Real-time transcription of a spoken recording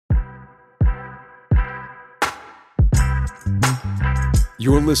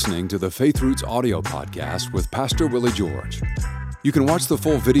You're listening to the Faith Roots audio podcast with Pastor Willie George. You can watch the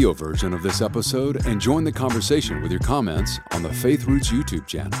full video version of this episode and join the conversation with your comments on the Faith Roots YouTube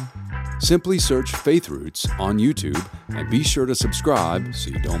channel. Simply search Faith Roots on YouTube and be sure to subscribe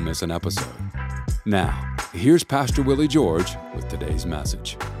so you don't miss an episode. Now, here's Pastor Willie George with today's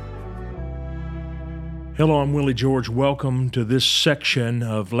message. Hello, I'm Willie George. Welcome to this section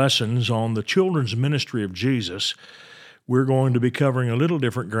of lessons on the children's ministry of Jesus. We're going to be covering a little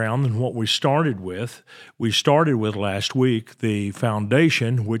different ground than what we started with. We started with last week the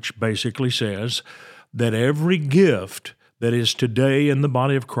foundation, which basically says that every gift that is today in the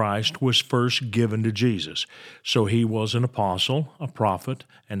body of Christ was first given to Jesus. So he was an apostle, a prophet,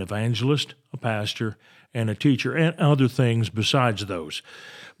 an evangelist, a pastor, and a teacher, and other things besides those.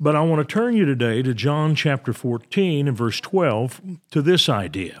 But I want to turn you today to John chapter 14 and verse 12 to this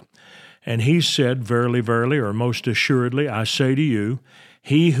idea. And he said, "Verily, verily, or most assuredly, I say to you,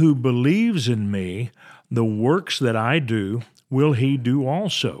 he who believes in me, the works that I do, will he do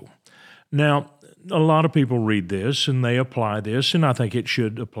also." Now, a lot of people read this and they apply this, and I think it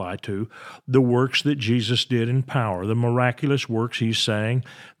should apply to the works that Jesus did in power, the miraculous works. He's saying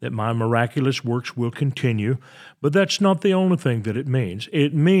that my miraculous works will continue, but that's not the only thing that it means.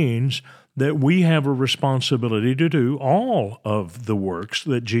 It means that we have a responsibility to do all of the works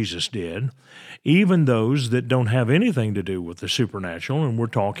that Jesus did, even those that don't have anything to do with the supernatural, and we're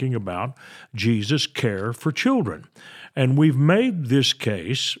talking about Jesus' care for children. And we've made this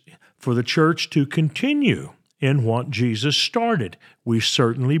case for the church to continue in what Jesus started. We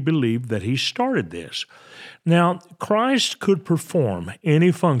certainly believe that he started this. Now, Christ could perform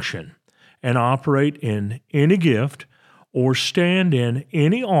any function and operate in any gift or stand in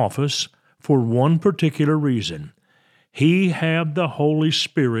any office for one particular reason. He had the Holy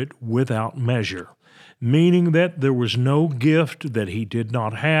Spirit without measure, meaning that there was no gift that he did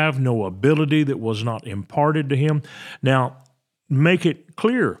not have, no ability that was not imparted to him. Now, make it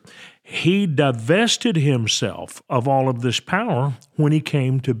clear, he divested himself of all of this power when he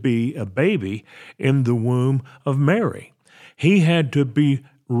came to be a baby in the womb of Mary. He had to be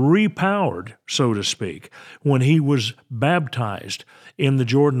repowered, so to speak, when he was baptized in the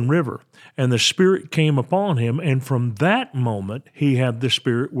Jordan River, and the Spirit came upon him, and from that moment he had the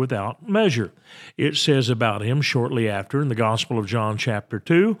Spirit without measure. It says about him shortly after in the Gospel of John chapter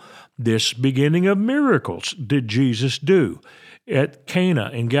 2, this beginning of miracles did Jesus do at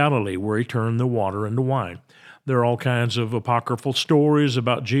Cana in Galilee, where he turned the water into wine. There are all kinds of apocryphal stories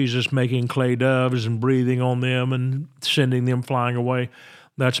about Jesus making clay doves and breathing on them and sending them flying away.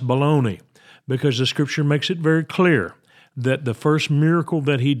 That's baloney, because the Scripture makes it very clear that the first miracle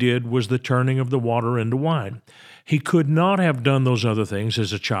that he did was the turning of the water into wine. He could not have done those other things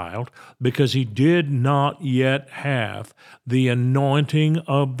as a child because he did not yet have the anointing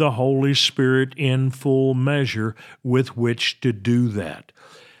of the Holy Spirit in full measure with which to do that.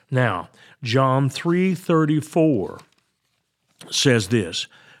 Now, John 3:34 says this,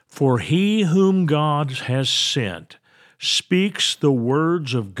 "For he whom God has sent speaks the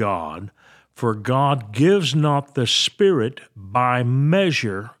words of God, for God gives not the Spirit by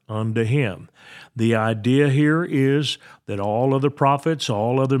measure unto him." The idea here is that all other prophets,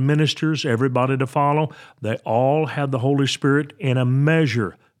 all other ministers, everybody to follow, they all had the Holy Spirit in a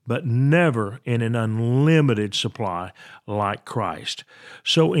measure, but never in an unlimited supply like Christ.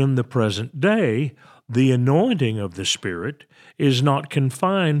 So in the present day, the anointing of the Spirit is not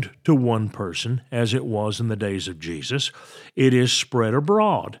confined to one person as it was in the days of Jesus. It is spread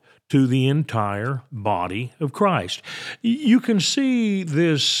abroad to the entire body of Christ. You can see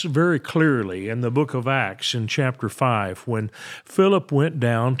this very clearly in the book of Acts in chapter 5 when Philip went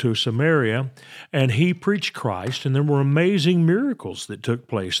down to Samaria and he preached Christ, and there were amazing miracles that took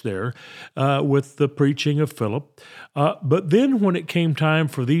place there with the preaching of Philip. But then when it came time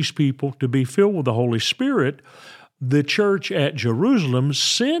for these people to be filled with the Holy Spirit, the church at Jerusalem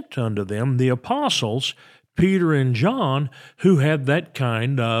sent unto them the apostles, Peter and John, who had that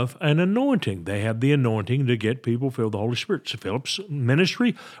kind of an anointing. They had the anointing to get people filled with the Holy Spirit. So Philip's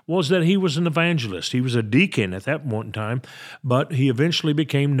ministry was that he was an evangelist. He was a deacon at that point in time, but he eventually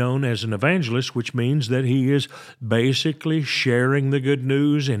became known as an evangelist, which means that he is basically sharing the good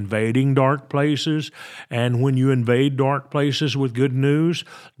news, invading dark places. And when you invade dark places with good news,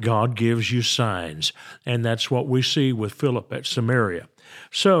 God gives you signs. And that's what we see with Philip at Samaria.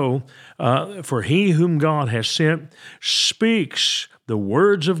 So, for he whom God has sent speaks the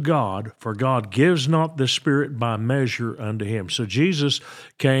words of God, for God gives not the Spirit by measure unto him. So Jesus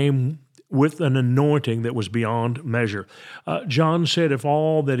came with an anointing that was beyond measure. John said if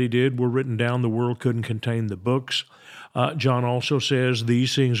all that he did were written down, the world couldn't contain the books. John also says,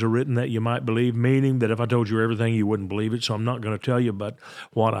 these things are written that you might believe, meaning that if I told you everything, you wouldn't believe it. So I'm not going to tell you but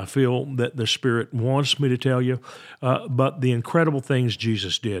what I feel that the Spirit wants me to tell you. But the incredible things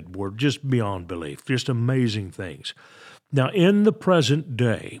Jesus did were just beyond belief, just amazing things. Now, in the present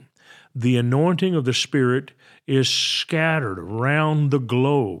day, the anointing of the Spirit is scattered around the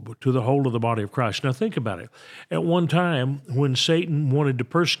globe to the whole of the body of Christ. Now think about it. At one time, when Satan wanted to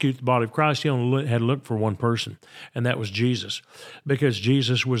persecute the body of Christ, he only had looked for one person, and that was Jesus, because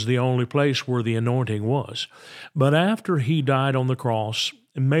Jesus was the only place where the anointing was. But after he died on the cross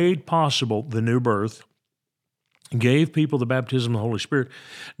and made possible the new birth, gave people the baptism of the Holy Spirit,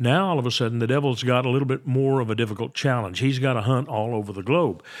 now all of a sudden the devil's got a little bit more of a difficult challenge. He's got to hunt all over the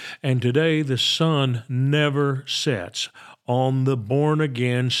globe. And today the sun never sets on the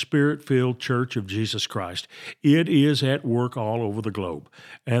born-again, Spirit-filled Church of Jesus Christ. It is at work all over the globe,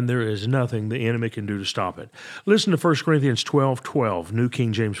 and there is nothing the enemy can do to stop it. Listen to 1 Corinthians 12:12, New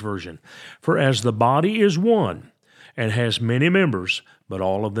King James Version. For as the body is one, and has many members, but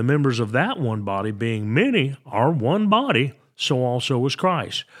all of the members of that one body, being many, are one body, so also is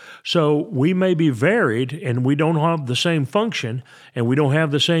Christ. So we may be varied, and we don't have the same function, and we don't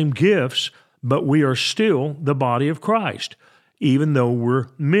have the same gifts, but we are still the body of Christ, even though we're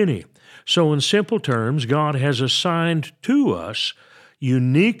many. So in simple terms, God has assigned to us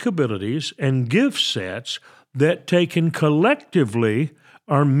unique abilities and gift sets that taken collectively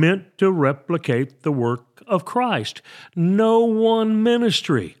are meant to replicate the work of Christ. No one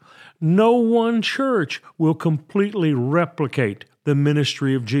ministry, no one church will completely replicate the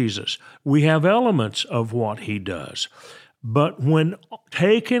ministry of Jesus. We have elements of what he does. But when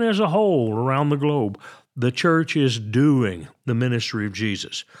taken as a whole around the globe, the church is doing the ministry of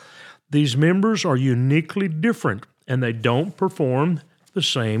Jesus. These members are uniquely different, and they don't perform the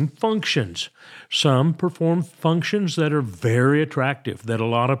same functions. Some perform functions that are very attractive, that a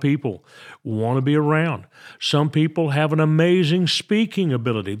lot of people want to be around. Some people have an amazing speaking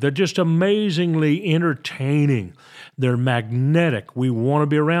ability. They're just amazingly entertaining. They're magnetic. We want to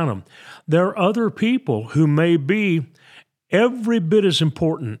be around them. There are other people who may be every bit as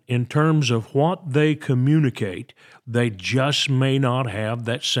important in terms of what they communicate. They just may not have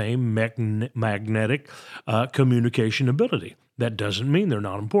that same magnetic communication ability. That doesn't mean they're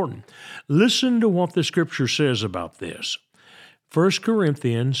not important. Listen to what the Scripture says about this. 1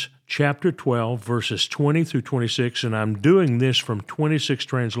 Corinthians chapter 12, verses 20 through 26, and I'm doing this from 26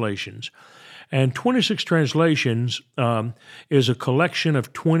 translations. And 26 translations is a collection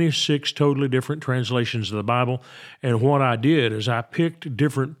of 26 totally different translations of the Bible. And what I did is I picked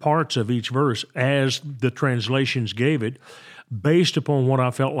different parts of each verse as the translations gave it, based upon what I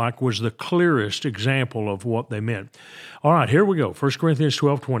felt like was the clearest example of what they meant. All right, here we go. 1 Corinthians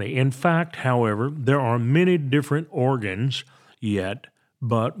 12:20. In fact, however, there are many different organs, yet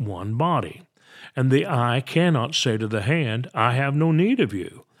but one body. And the eye cannot say to the hand, I have no need of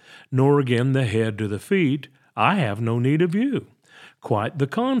you, nor again the head to the feet, I have no need of you. Quite the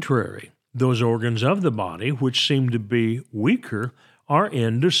contrary. Those organs of the body which seem to be weaker are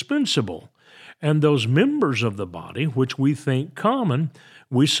indispensable. And those members of the body which we think common,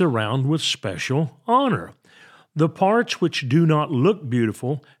 we surround with special honor. The parts which do not look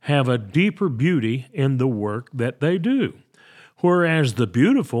beautiful have a deeper beauty in the work that they do. Whereas the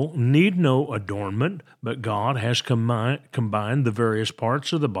beautiful need no adornment, but God has combined the various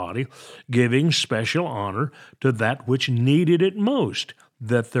parts of the body, giving special honor to that which needed it most,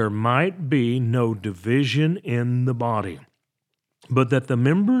 that there might be no division in the body, but that the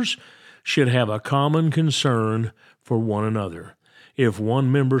members should have a common concern for one another. If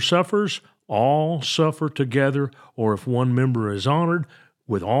one member suffers, all suffer together, or if one member is honored,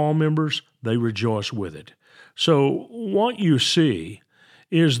 with all members they rejoice with it. So what you see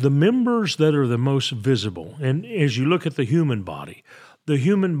is the members that are the most visible. And as you look at the human body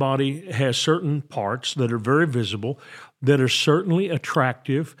has certain parts that are very visible, that are certainly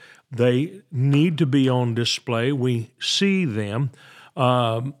attractive. They need to be on display. We see them.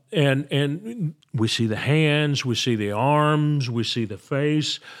 And we see the hands, we see the arms, we see the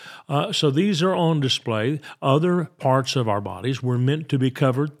face. So these are on display. Other parts of our bodies were meant to be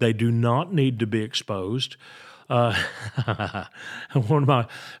covered. They do not need to be exposed. One of my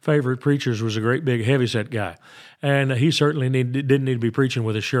favorite preachers was a great big heavyset guy, and he certainly didn't need to be preaching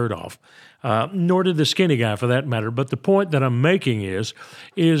with his shirt off, nor did the skinny guy for that matter. But the point that I'm making is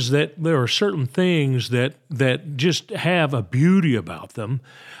that there are certain things that just have a beauty about them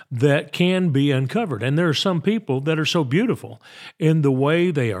that can be uncovered. And there are some people that are so beautiful in the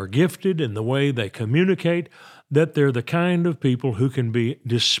way they are gifted, in the way they communicate, that they're the kind of people who can be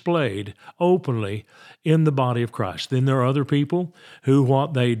displayed openly in the body of Christ. Then there are other people who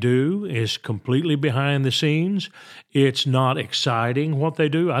what they do is completely behind the scenes. It's not exciting what they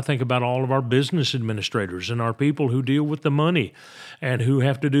do. I think about all of our business administrators and our people who deal with the money and who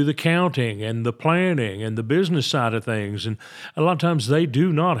have to do the counting and the planning and the business side of things. And a lot of times they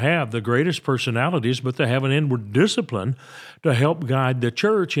do not have the greatest personalities, but they have an inward discipline to help guide the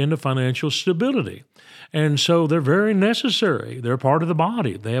church into financial stability. And so they're very necessary. They're part of the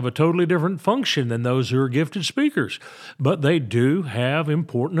body. They have a totally different function than those who are gifted speakers, but they do have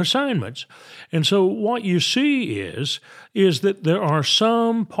important assignments. And so what you see is that there are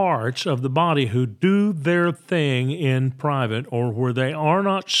some parts of the body who do their thing in private or where they are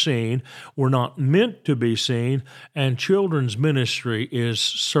not seen, were not meant to be seen, and children's ministry is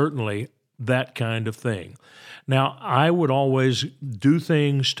certainly that kind of thing. Now, I would always do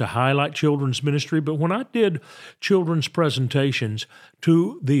things to highlight children's ministry, but when I did children's presentations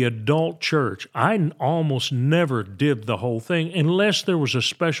to the adult church, I almost never did the whole thing unless there was a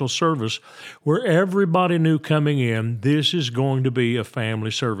special service where everybody knew coming in, this is going to be a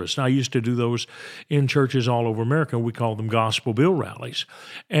family service. And I used to do those in churches all over America. We called them Gospel Bill rallies.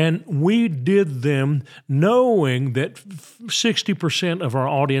 And we did them knowing that 60% of our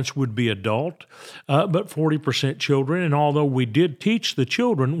audience would be adult, but 40% children. And although we did teach the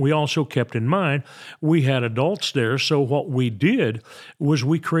children, we also kept in mind we had adults there. So what we did was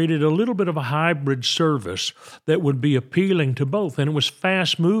we created a little bit of a hybrid service that would be appealing to both. And it was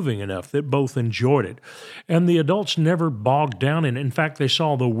fast-moving enough that both enjoyed it. And the adults never bogged down in it. In fact, they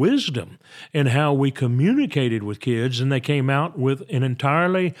saw the wisdom in how we communicated with kids, and they came out with an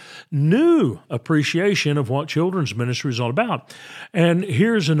entirely new appreciation of what children's ministry is all about. And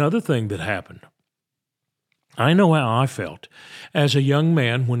here's another thing that happened. I know how I felt as a young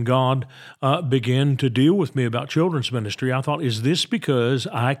man when God began to deal with me about children's ministry. I thought, is this because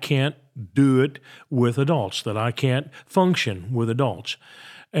I can't do it with adults, that I can't function with adults?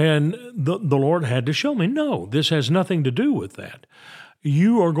 And the Lord had to show me, no, this has nothing to do with that.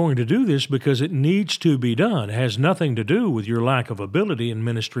 You are going to do this because it needs to be done. It has nothing to do with your lack of ability in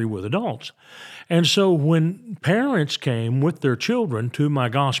ministry with adults. And so when parents came with their children to my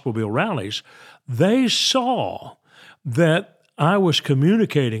Gospel Bill rallies, they saw that I was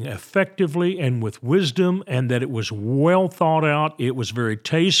communicating effectively and with wisdom, and that it was well thought out. It was very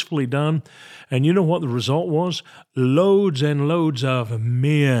tastefully done. And you know what the result was? Loads and loads of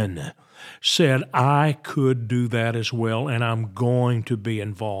men said, I could do that as well, and I'm going to be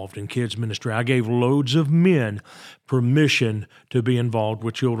involved in kids' ministry. I gave loads of men permission to be involved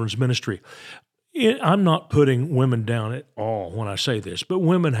with children's ministry. I'm not putting women down at all when I say this, but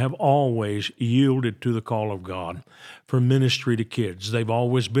women have always yielded to the call of God for ministry to kids. They've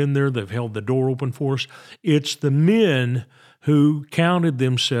always been there. They've held the door open for us. It's the men who counted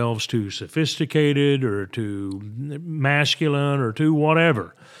themselves too sophisticated or too masculine or too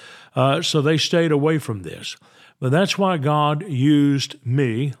whatever. So they stayed away from this. But that's why God used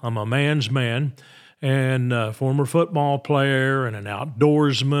me. I'm a man's man, and a former football player and an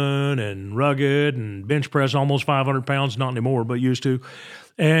outdoorsman and rugged and bench press almost 500 pounds, not anymore, but used to.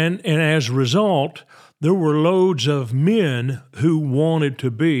 And as a result, there were loads of men who wanted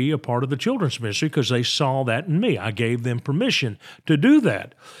to be a part of the children's ministry because they saw that in me. I gave them permission to do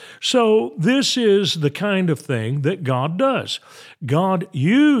that. So this is the kind of thing that God does. God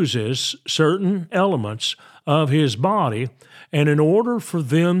uses certain elements of his body, and in order for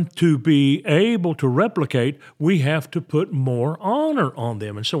them to be able to replicate, we have to put more honor on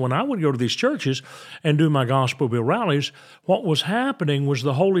them. And so when I would go to these churches and do my Gospel Bill rallies, what was happening was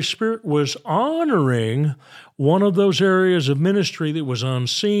the Holy Spirit was honoring one of those areas of ministry that was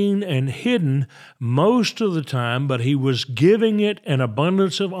unseen and hidden most of the time, but he was giving it an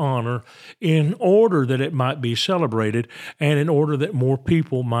abundance of honor in order that it might be celebrated and in order that more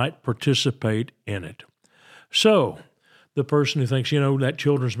people might participate in it. So, the person who thinks, that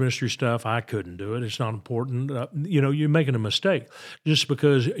children's ministry stuff, I couldn't do it, it's not important, you're making a mistake. Just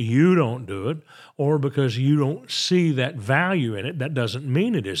because you don't do it or because you don't see that value in it, that doesn't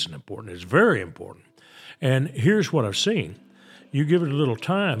mean it isn't important. It's very important. And here's what I've seen. You give it a little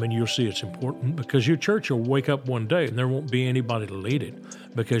time and you'll see it's important, because your church will wake up one day and there won't be anybody to lead it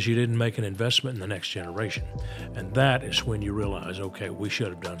because you didn't make an investment in the next generation. And that is when you realize, okay, we should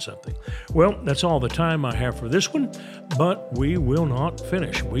have done something. Well, that's all the time I have for this one, but we will not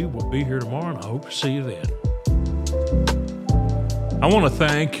finish. We will be here tomorrow, and I hope to see you then. I want to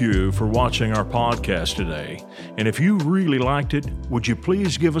thank you for watching our podcast today. And if you really liked it, would you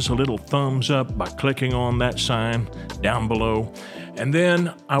please give us a little thumbs up by clicking on that sign down below? And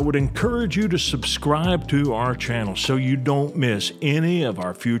then I would encourage you to subscribe to our channel so you don't miss any of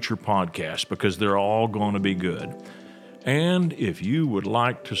our future podcasts, because they're all going to be good. And if you would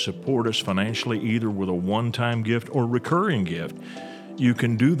like to support us financially, either with a one-time gift or recurring gift, you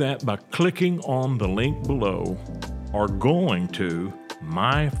can do that by clicking on the link below or going to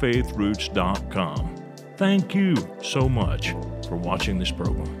myfaithroots.com. Thank you so much for watching this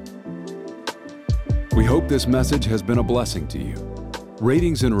program. We hope this message has been a blessing to you.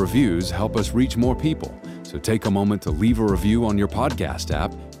 Ratings and reviews help us reach more people, so take a moment to leave a review on your podcast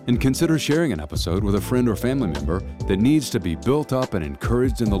app and consider sharing an episode with a friend or family member that needs to be built up and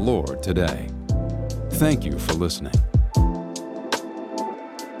encouraged in the Lord today. Thank you for listening.